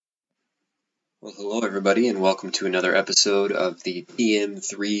Well, hello everybody, and welcome to another episode of the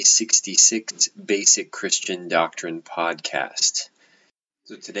TM366 Basic Christian Doctrine podcast.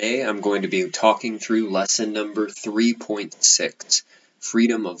 So today I'm going to be talking through lesson number 3.6,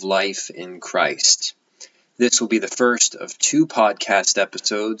 Freedom of Life in Christ. This will be the first of two podcast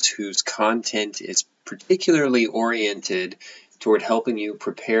episodes whose content is particularly oriented toward helping you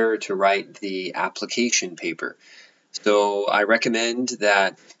prepare to write the application paper. So I recommend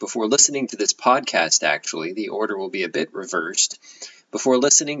that before listening to this podcast, actually, the order will be a bit reversed. Before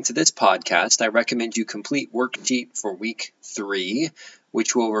listening to this podcast, I recommend you complete worksheet for week 3,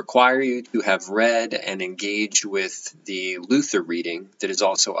 which will require you to have read and engaged with the Luther reading that is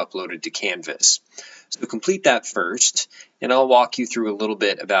also uploaded to Canvas. So complete that first, and I'll walk you through a little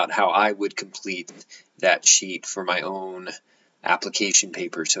bit about how I would complete that sheet for my own application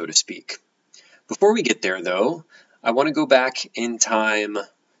paper, so to speak. Before we get there, though, I want to go back in time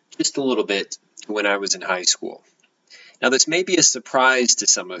just a little bit to when I was in high school. Now, this may be a surprise to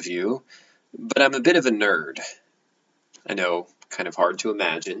some of you, but I'm a bit of a nerd. I know, kind of hard to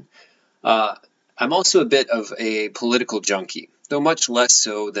imagine. I'm also a bit of a political junkie, though much less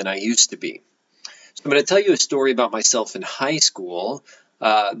so than I used to be. So I'm going to tell you a story about myself in high school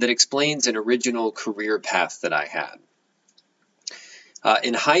that explains an original career path that I had.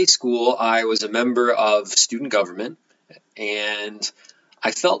 In high school, I was a member of student government, and I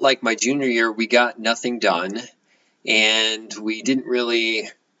felt like my junior year we got nothing done, and we didn't really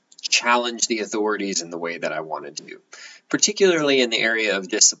challenge the authorities in the way that I wanted to, particularly in the area of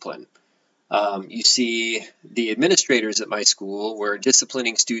discipline. You see, the administrators at my school were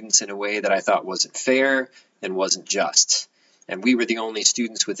disciplining students in a way that I thought wasn't fair and wasn't just. And we were the only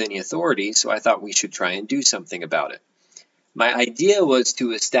students with any authority, so I thought we should try and do something about it. My idea was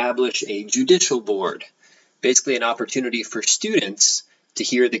to establish a judicial board, basically an opportunity for students to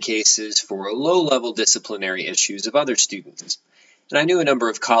hear the cases for low-level disciplinary issues of other students. And I knew a number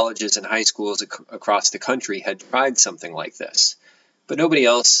of colleges and high schools across the country had tried something like this, but nobody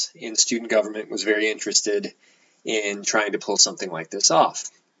else in student government was very interested in trying to pull something like this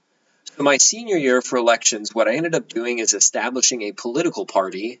off. So my senior year for elections, what I ended up doing is establishing a political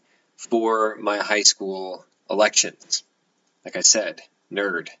party for my high school elections. Like I said,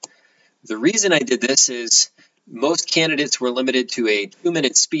 nerd. The reason I did this is most candidates were limited to a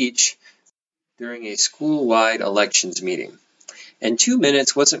 2-minute speech during a school-wide elections meeting. And 2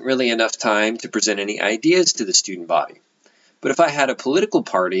 minutes wasn't really enough time to present any ideas to the student body. But if I had a political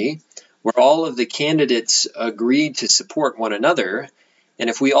party where all of the candidates agreed to support one another,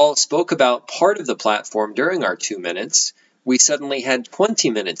 and if we all spoke about part of the platform during our 2 minutes, we suddenly had 20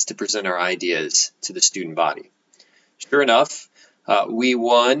 minutes to present our ideas to the student body. Sure enough, we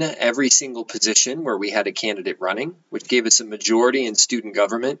won every single position where we had a candidate running, which gave us a majority in student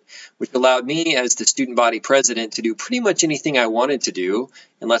government, which allowed me as the student body president to do pretty much anything I wanted to do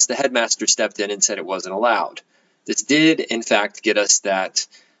unless the headmaster stepped in and said it wasn't allowed. This did, in fact, get us that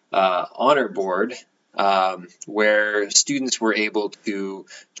honor board where students were able to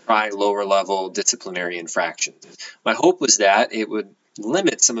try lower-level disciplinary infractions. My hope was that it would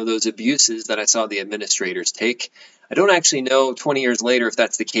limit some of those abuses that I saw the administrators take. I don't actually know 20 years later if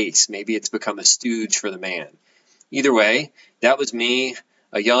that's the case. Maybe it's become a stooge for the man. Either way, that was me,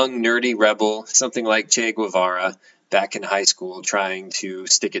 a young, nerdy rebel, something like Che Guevara, back in high school trying to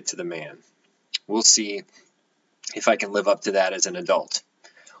stick it to the man. We'll see if I can live up to that as an adult.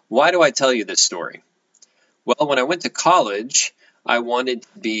 Why do I tell you this story? Well, when I went to college, I wanted to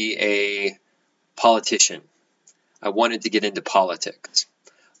be a politician. I wanted to get into politics.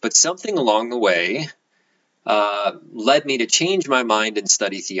 But something along the way led me to change my mind and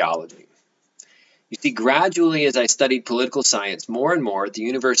study theology. You see, gradually as I studied political science more and more at the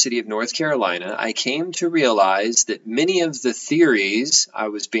University of North Carolina, I came to realize that many of the theories I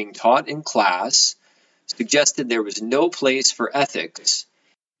was being taught in class suggested there was no place for ethics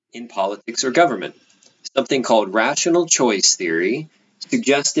in politics or government. Something called rational choice theory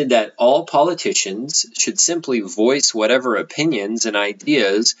suggested that all politicians should simply voice whatever opinions and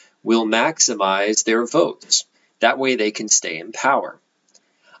ideas will maximize their votes. That way they can stay in power.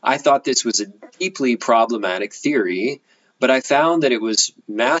 I thought this was a deeply problematic theory, but I found that it was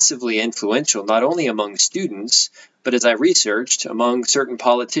massively influential not only among students, but as I researched, among certain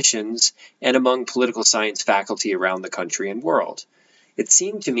politicians and among political science faculty around the country and world. It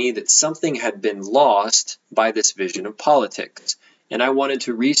seemed to me that something had been lost by this vision of politics, and I wanted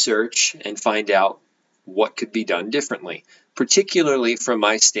to research and find out what could be done differently, particularly from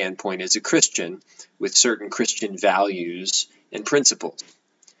my standpoint as a Christian with certain Christian values and principles.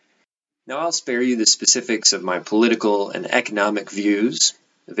 Now, I'll spare you the specifics of my political and economic views,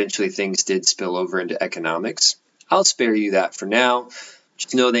 Eventually things did spill over into economics. I'll spare you that for now.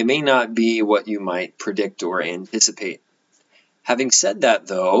 Just know they may not be what you might predict or anticipate. Having said that,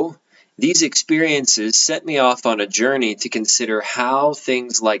 though, these experiences set me off on a journey to consider how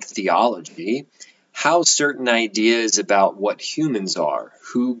things like theology, how certain ideas about what humans are,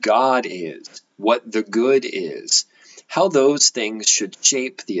 who God is, what the good is, how those things should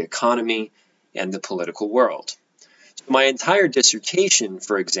shape the economy and the political world. So my entire dissertation,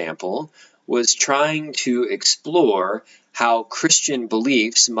 for example, was trying to explore how Christian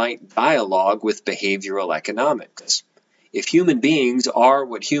beliefs might dialogue with behavioral economics. If human beings are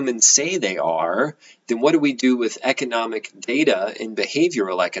what humans say they are, then what do we do with economic data in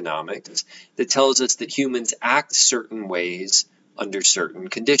behavioral economics that tells us that humans act certain ways under certain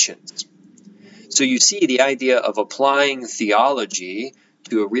conditions? So you see, the idea of applying theology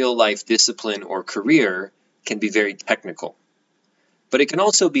to a real-life discipline or career can be very technical, but it can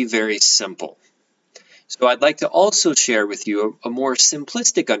also be very simple. So I'd like to also share with you a more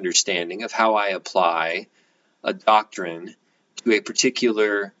simplistic understanding of how I apply a doctrine to a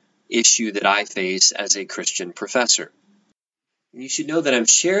particular issue that I face as a Christian professor. You should know that I'm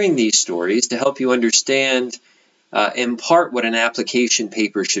sharing these stories to help you understand in part what an application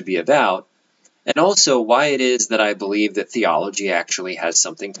paper should be about, and also why it is that I believe that theology actually has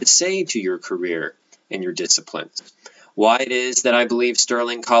something to say to your career and your disciplines. Why it is that I believe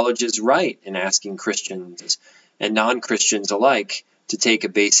Sterling College is right in asking Christians and non-Christians alike to take a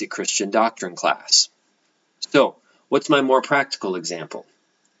basic Christian doctrine class. So, what's my more practical example?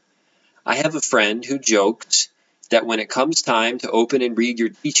 I have a friend who jokes that when it comes time to open and read your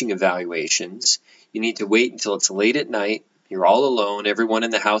teaching evaluations, you need to wait until it's late at night, you're all alone, everyone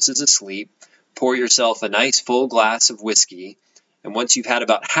in the house is asleep, pour yourself a nice full glass of whiskey, and once you've had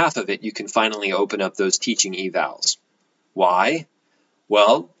about half of it, you can finally open up those teaching evals. Why?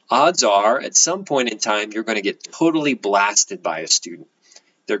 Well, odds are at some point in time you're going to get totally blasted by a student.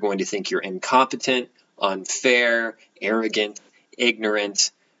 They're going to think you're incompetent, unfair, arrogant,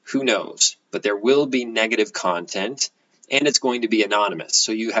 ignorant, who knows? But there will be negative content, and it's going to be anonymous,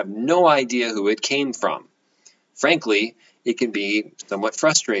 so you have no idea who it came from. Frankly, it can be somewhat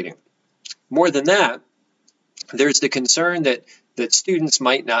frustrating. More than that, there's the concern that students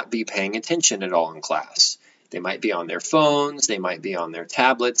might not be paying attention at all in class. They might be on their phones, they might be on their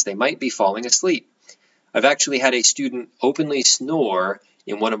tablets, they might be falling asleep. I've actually had a student openly snore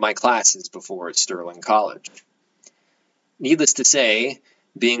in one of my classes before at Sterling College. Needless to say,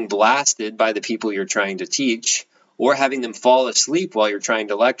 being blasted by the people you're trying to teach or having them fall asleep while you're trying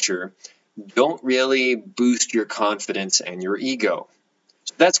to lecture don't really boost your confidence and your ego.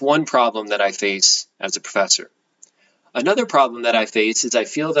 So that's one problem that I face as a professor. Another problem that I face is I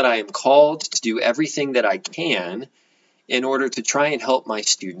feel that I am called to do everything that I can in order to try and help my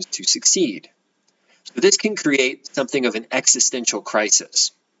students to succeed. So this can create something of an existential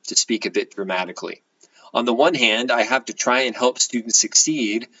crisis, to speak a bit dramatically. On the one hand, I have to try and help students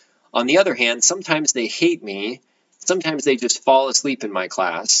succeed. On the other hand, sometimes they hate me, sometimes they just fall asleep in my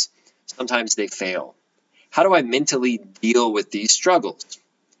class, sometimes they fail. How do I mentally deal with these struggles?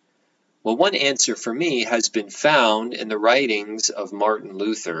 Well, one answer for me has been found in the writings of Martin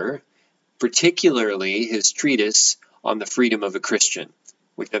Luther, particularly his treatise on the freedom of a Christian,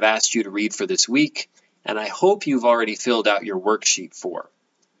 which I've asked you to read for this week, and I hope you've already filled out your worksheet for.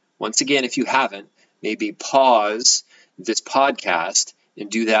 Once again, if you haven't, maybe pause this podcast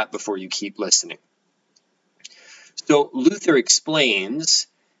and do that before you keep listening. So Luther explains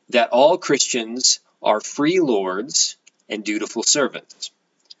that all Christians are free lords and dutiful servants.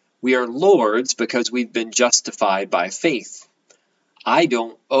 We are lords because we've been justified by faith. I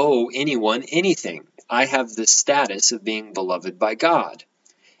don't owe anyone anything. I have the status of being beloved by God.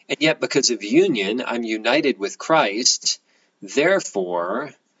 And yet because of union, I'm united with Christ. Therefore,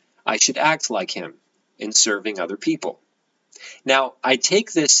 I should act like him in serving other people. Now, I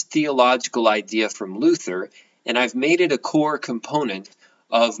take this theological idea from Luther, and I've made it a core component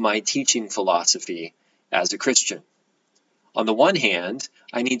of my teaching philosophy as a Christian. On the one hand,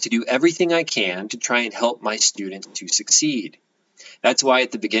 I need to do everything I can to try and help my students to succeed. That's why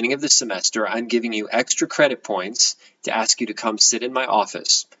at the beginning of the semester, I'm giving you extra credit points to ask you to come sit in my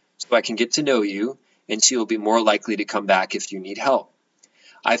office so I can get to know you, and so you'll be more likely to come back if you need help.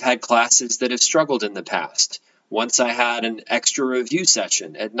 I've had classes that have struggled in the past. Once I had an extra review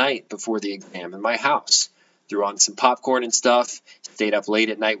session at night before the exam in my house. Threw on some popcorn and stuff, stayed up late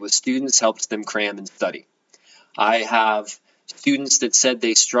at night with students, helped them cram and study. I have students that said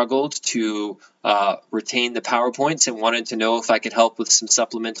they struggled to retain the PowerPoints and wanted to know if I could help with some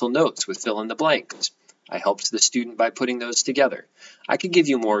supplemental notes with fill in the blanks. I helped the student by putting those together. I could give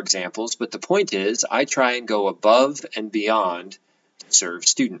you more examples, but the point is I try and go above and beyond to serve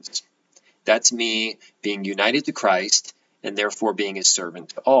students. That's me being united to Christ and therefore being a servant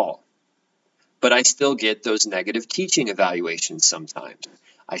to all. But I still get those negative teaching evaluations sometimes.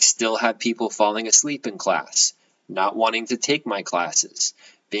 I still have people falling asleep in class, not wanting to take my classes,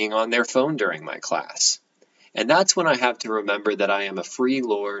 being on their phone during my class. And that's when I have to remember that I am a free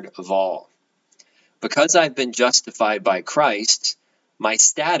Lord of all. Because I've been justified by Christ, my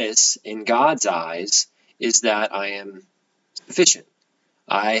status in God's eyes is that I am sufficient.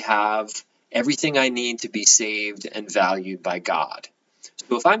 I have everything I need to be saved and valued by God.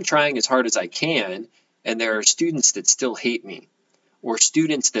 So if I'm trying as hard as I can, and there are students that still hate me, or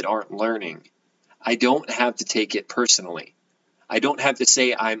students that aren't learning, I don't have to take it personally. I don't have to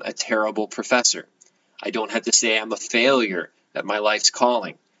say I'm a terrible professor. I don't have to say I'm a failure at my life's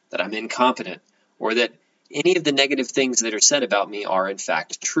calling, that I'm incompetent, or that any of the negative things that are said about me are in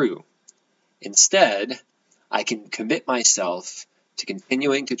fact true. Instead, I can commit myself to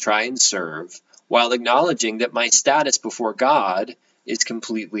continuing to try and serve while acknowledging that my status before God is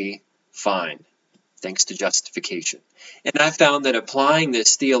completely fine, thanks to justification. And I found that applying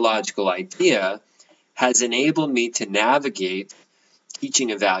this theological idea has enabled me to navigate teaching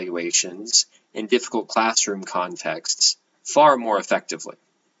evaluations in difficult classroom contexts far more effectively.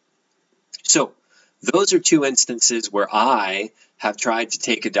 So, those are two instances where I have tried to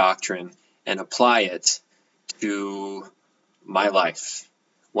take a doctrine and apply it to my life.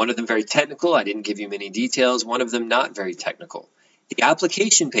 One of them very technical, I didn't give you many details. One of them not very technical. The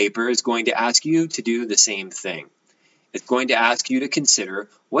application paper is going to ask you to do the same thing. It's going to ask you to consider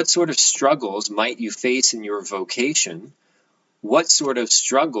what sort of struggles might you face in your vocation. What sort of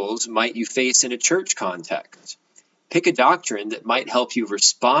struggles might you face in a church context? Pick a doctrine that might help you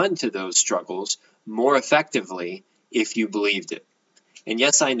respond to those struggles more effectively if you believed it. And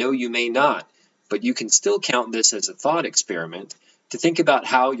yes, I know you may not, but you can still count this as a thought experiment to think about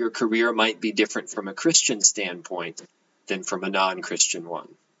how your career might be different from a Christian standpoint than from a non-Christian one.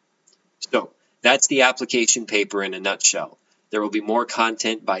 So that's the application paper in a nutshell. There will be more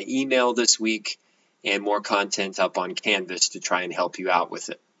content by email this week and more content up on Canvas to try and help you out with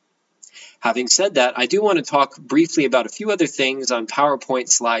it. Having said that, I do want to talk briefly about a few other things on PowerPoint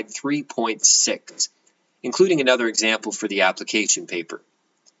slide 3.6, including another example for the application paper.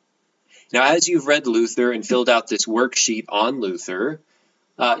 Now, as you've read Luther and filled out this worksheet on Luther,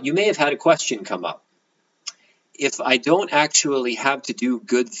 you may have had a question come up. If I don't actually have to do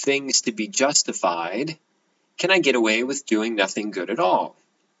good things to be justified, can I get away with doing nothing good at all?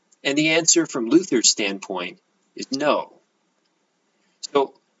 And the answer from Luther's standpoint is no.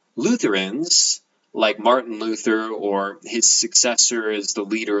 So Lutherans, like Martin Luther or his successor as the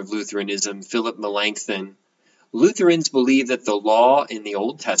leader of Lutheranism, Philip Melanchthon, Lutherans believe that the law in the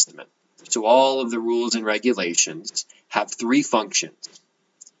Old Testament, so all of the rules and regulations, have three functions.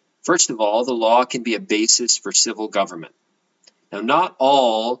 First of all, the law can be a basis for civil government. Now, not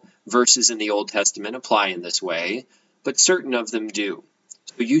all verses in the Old Testament apply in this way, but certain of them do.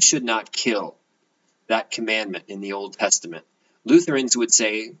 So you should not kill. That commandment in the Old Testament, Lutherans would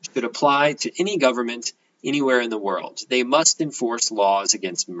say, should apply to any government anywhere in the world. They must enforce laws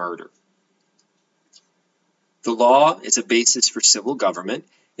against murder. The law is a basis for civil government.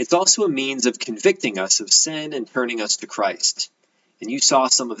 It's also a means of convicting us of sin and turning us to Christ. And you saw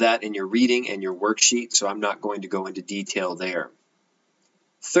some of that in your reading and your worksheet, so I'm not going to go into detail there.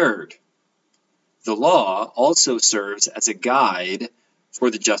 Third, the law also serves as a guide for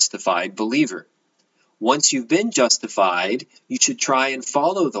the justified believer. Once you've been justified, you should try and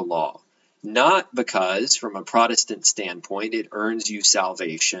follow the law, not because, from a Protestant standpoint, it earns you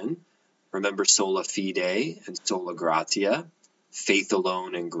salvation. Remember sola fide and sola gratia, faith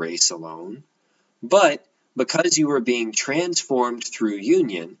alone and grace alone, but because you are being transformed through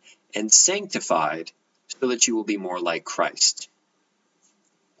union and sanctified so that you will be more like Christ.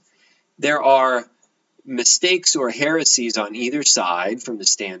 There are mistakes or heresies on either side from the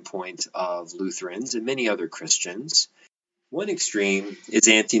standpoint of Lutherans and many other Christians. One extreme is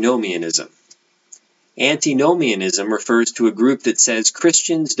antinomianism. Antinomianism refers to a group that says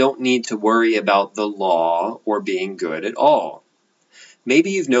Christians don't need to worry about the law or being good at all.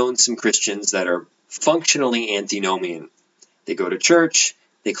 Maybe you've known some Christians that are functionally antinomian. They go to church,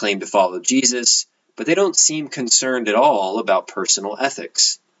 they claim to follow Jesus, but they don't seem concerned at all about personal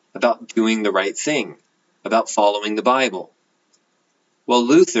ethics, about doing the right thing, about following the Bible. Well,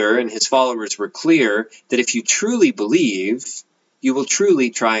 Luther and his followers were clear that if you truly believe, you will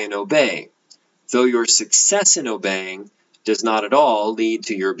truly try and obey, though your success in obeying does not at all lead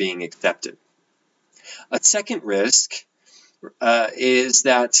to your being accepted. A second risk is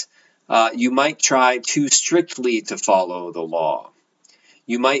that you might try too strictly to follow the law.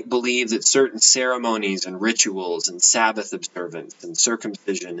 You might believe that certain ceremonies and rituals and Sabbath observance and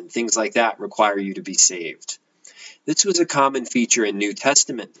circumcision and things like that require you to be saved. This was a common feature in New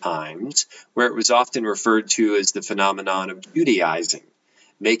Testament times, where it was often referred to as the phenomenon of Judaizing,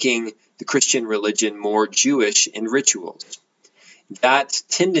 making the Christian religion more Jewish in rituals. That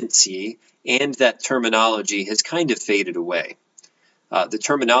tendency and that terminology has kind of faded away. The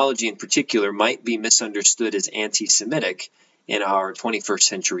terminology in particular might be misunderstood as anti-Semitic in our 21st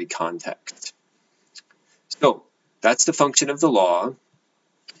century context. So that's the function of the law,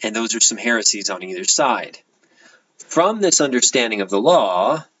 and those are some heresies on either side. From this understanding of the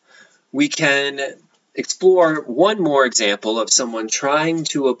law, we can explore one more example of someone trying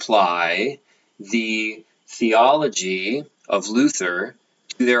to apply the theology of Luther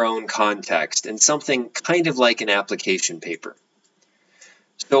to their own context, and something kind of like an application paper.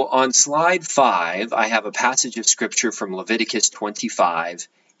 So on slide 5, I have a passage of scripture from Leviticus 25,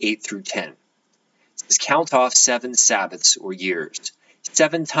 8 through 10. It says, "Count off 7 Sabbaths or years,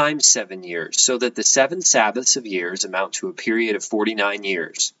 7 times 7 years, so that the 7 Sabbaths of years amount to a period of 49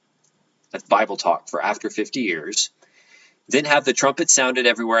 years. That's Bible talk for after 50 years. Then have the trumpet sounded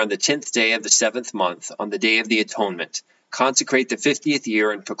everywhere on the 10th day of the 7th month, on the day of the atonement. Consecrate the 50th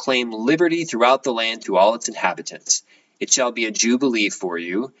year and proclaim liberty throughout the land to all its inhabitants. It shall be a jubilee for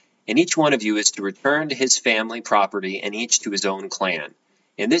you, and each one of you is to return to his family property and each to his own clan.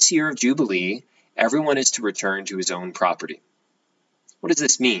 In this year of jubilee, everyone is to return to his own property." What does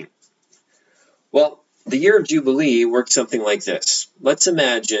this mean? Well, the year of jubilee works something like this. Let's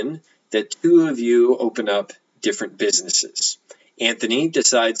imagine that 2 of you open up different businesses. Anthony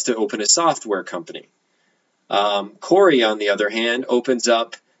decides to open a software company. Corey, on the other hand, opens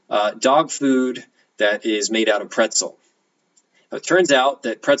up dog food that is made out of pretzel. Now, it turns out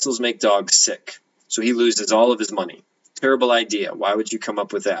that pretzels make dogs sick, so he loses all of his money. Terrible idea. Why would you come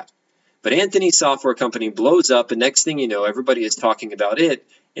up with that? But Anthony's software company blows up, and next thing you know, everybody is talking about it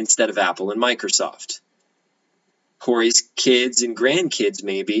instead of Apple and Microsoft. Corey's kids and grandkids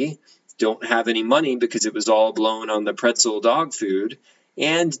maybe don't have any money because it was all blown on the pretzel dog food,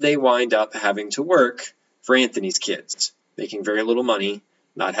 and they wind up having to work for Anthony's kids, making very little money,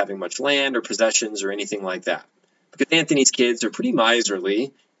 not having much land or possessions or anything like that. Because Anthony's kids are pretty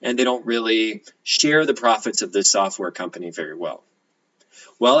miserly, and they don't really share the profits of this software company very well.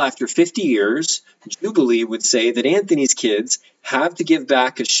 Well, after 50 years, Jubilee would say that Anthony's kids have to give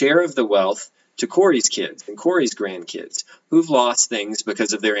back a share of the wealth to Corey's kids and Corey's grandkids, who've lost things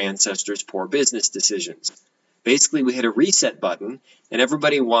because of their ancestors' poor business decisions. Basically, we hit a reset button, and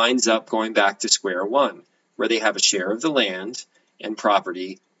everybody winds up going back to square one, where they have a share of the land and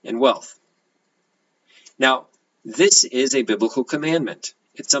property and wealth. Now, this is a biblical commandment.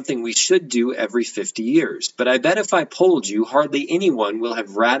 It's something we should do every 50 years. But I bet if I polled you, hardly anyone will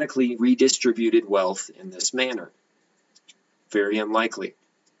have radically redistributed wealth in this manner. Very unlikely.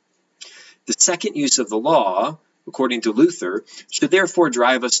 The second use of the law, according to Luther, should therefore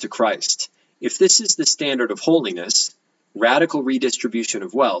drive us to Christ. If this is the standard of holiness, radical redistribution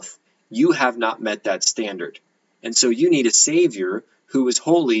of wealth, you have not met that standard. And so you need a Savior who is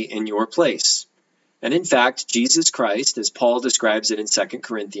holy in your place. And in fact, Jesus Christ, as Paul describes it in 2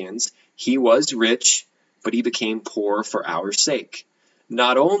 Corinthians, he was rich, but he became poor for our sake.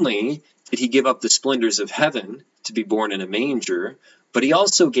 Not only did he give up the splendors of heaven to be born in a manger, but he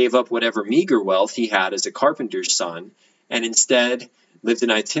also gave up whatever meager wealth he had as a carpenter's son, and instead lived an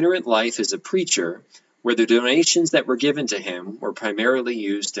itinerant life as a preacher, where the donations that were given to him were primarily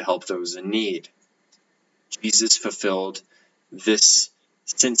used to help those in need. Jesus fulfilled this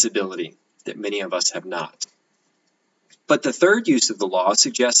sensibility that many of us have not. But the third use of the law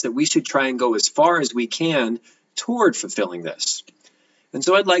suggests that we should try and go as far as we can toward fulfilling this. And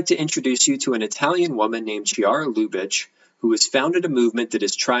so I'd like to introduce you to an Italian woman named Chiara Lubich, who has founded a movement that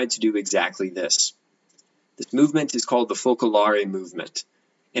has tried to do exactly this. This movement is called the Focolare movement,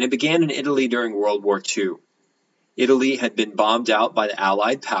 and it began in Italy during World War II. Italy had been bombed out by the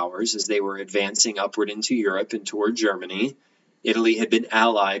Allied powers as they were advancing upward into Europe and toward Germany. Italy had been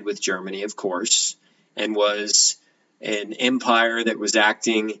allied with Germany, of course, and was an empire that was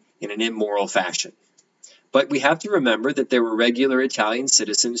acting in an immoral fashion. But we have to remember that there were regular Italian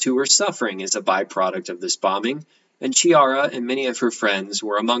citizens who were suffering as a byproduct of this bombing, and Chiara and many of her friends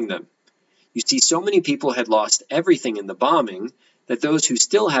were among them. You see, so many people had lost everything in the bombing that those who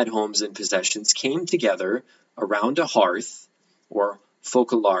still had homes and possessions came together around a hearth, or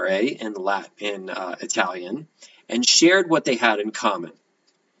focolare in Italian, and shared what they had in common.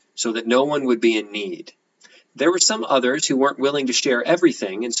 so that no one would be in need. There were some others who weren't willing to share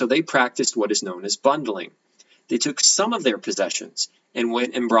everything, and so they practiced what is known as bundling. They took some of their possessions and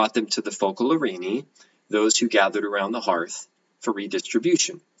went and brought them to the focolarini, those who gathered around the hearth, for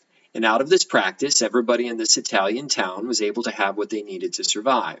redistribution. And out of this practice, everybody in this Italian town was able to have what they needed to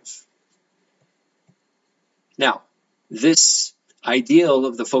survive. Now, this ideal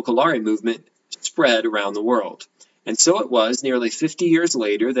of the Focolare movement spread around the world. And so it was nearly 50 years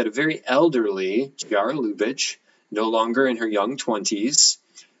later that a very elderly Chiara Lubich, no longer in her young 20s,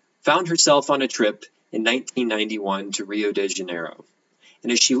 found herself on a trip in 1991 to Rio de Janeiro.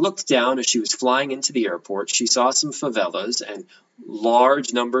 And as she looked down as she was flying into the airport, she saw some favelas and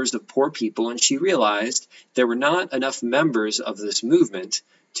large numbers of poor people, and she realized there were not enough members of this movement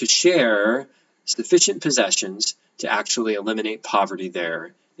to share sufficient possessions to actually eliminate poverty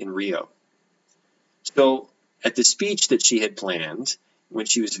there in Rio. So at the speech that she had planned when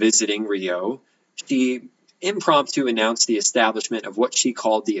she was visiting Rio, she impromptu announced the establishment of what she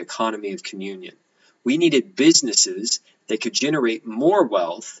called the economy of communion. We needed businesses that could generate more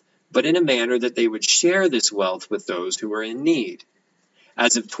wealth, but in a manner that they would share this wealth with those who were in need.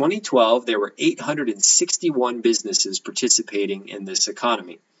 As of 2012, there were 861 businesses participating in this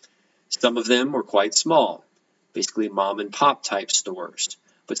economy. Some of them were quite small, basically mom and pop type stores,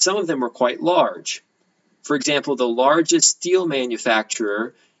 but some of them were quite large. For example, the largest steel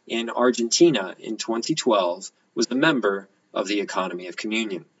manufacturer in Argentina in 2012 was a member of the economy of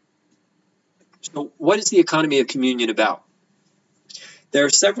communion. So what is the economy of communion about? There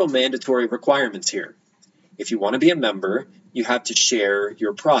are several mandatory requirements here. If you want to be a member, you have to share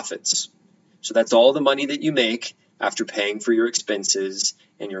your profits. So that's all the money that you make after paying for your expenses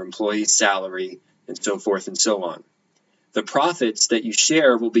and your employee's salary and so forth and so on. The profits that you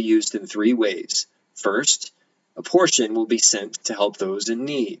share will be used in three ways. First, a portion will be sent to help those in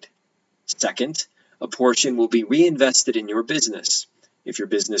need. Second, a portion will be reinvested in your business. If your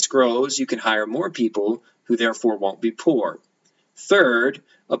business grows, you can hire more people who therefore won't be poor. Third,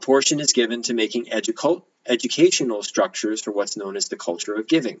 a portion is given to making educational structures for what's known as the culture of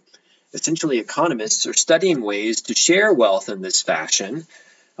giving. Essentially, economists are studying ways to share wealth in this fashion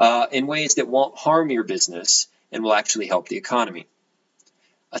in ways that won't harm your business and will actually help the economy.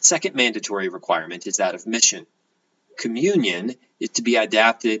 A second mandatory requirement is that of mission. Communion is to be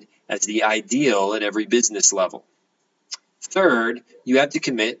adapted as the ideal at every business level. Third, you have to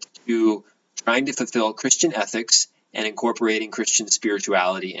commit to trying to fulfill Christian ethics and incorporating Christian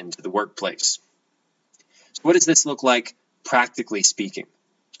spirituality into the workplace. So what does this look like practically speaking?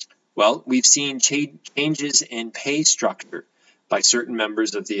 Well, we've seen changes in pay structure by certain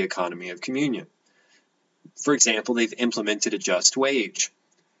members of the economy of communion. For example, they've implemented a just wage.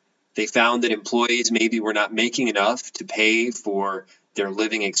 They found that employees maybe were not making enough to pay for their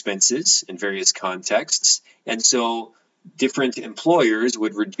living expenses in various contexts, and so different employers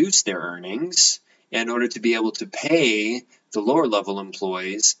would reduce their earnings in order to be able to pay the lower level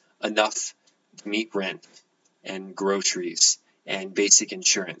employees enough to meet rent and groceries and basic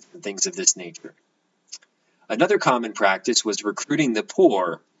insurance and things of this nature. Another common practice was recruiting the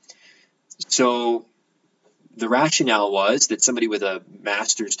poor. So the rationale was that somebody with a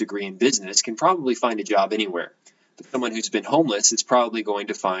master's degree in business can probably find a job anywhere. But someone who's been homeless is probably going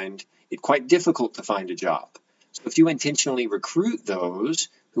to find it quite difficult to find a job. So if you intentionally recruit those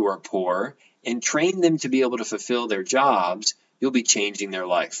who are poor and train them to be able to fulfill their jobs, you'll be changing their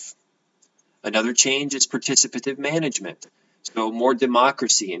life. Another change is participative management. So more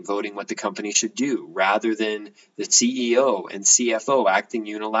democracy in voting what the company should do, rather than the CEO and CFO acting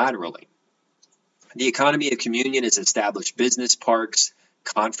unilaterally. The economy of communion has established business parks,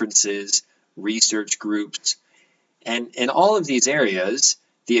 conferences, research groups, and in all of these areas,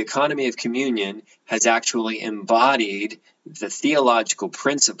 the economy of communion has actually embodied the theological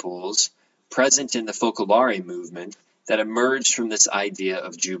principles present in the Focolare movement that emerged from this idea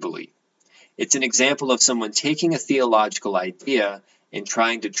of Jubilee. It's an example of someone taking a theological idea and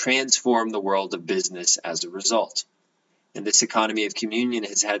trying to transform the world of business as a result. And this economy of communion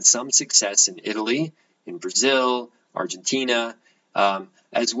has had some success in Italy, in Brazil, Argentina,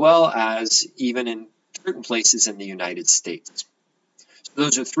 as well as even in certain places in the United States. So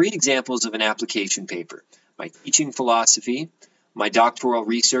those are three examples of an application paper: my teaching philosophy, my doctoral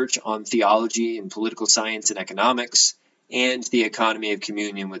research on theology and political science and economics, and the economy of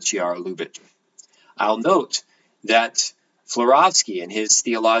communion with Chiara Lubich. I'll note that Florovsky and his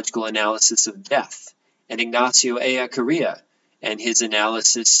theological analysis of death, and Ignacio Ellacuría and his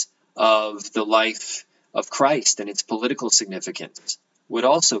analysis of the life of Christ and its political significance would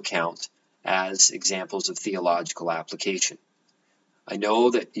also count as examples of theological application. I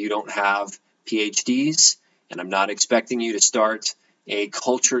know that you don't have PhDs, and I'm not expecting you to start a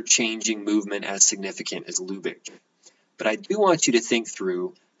culture-changing movement as significant as Lubitsch. But I do want you to think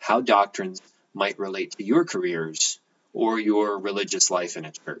through how doctrines might relate to your careers or your religious life in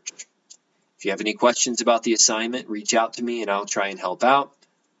a church. If you have any questions about the assignment, reach out to me and I'll try and help out.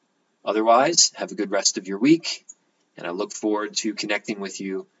 Otherwise, have a good rest of your week, and I look forward to connecting with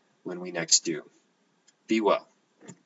you when we next do. Be well.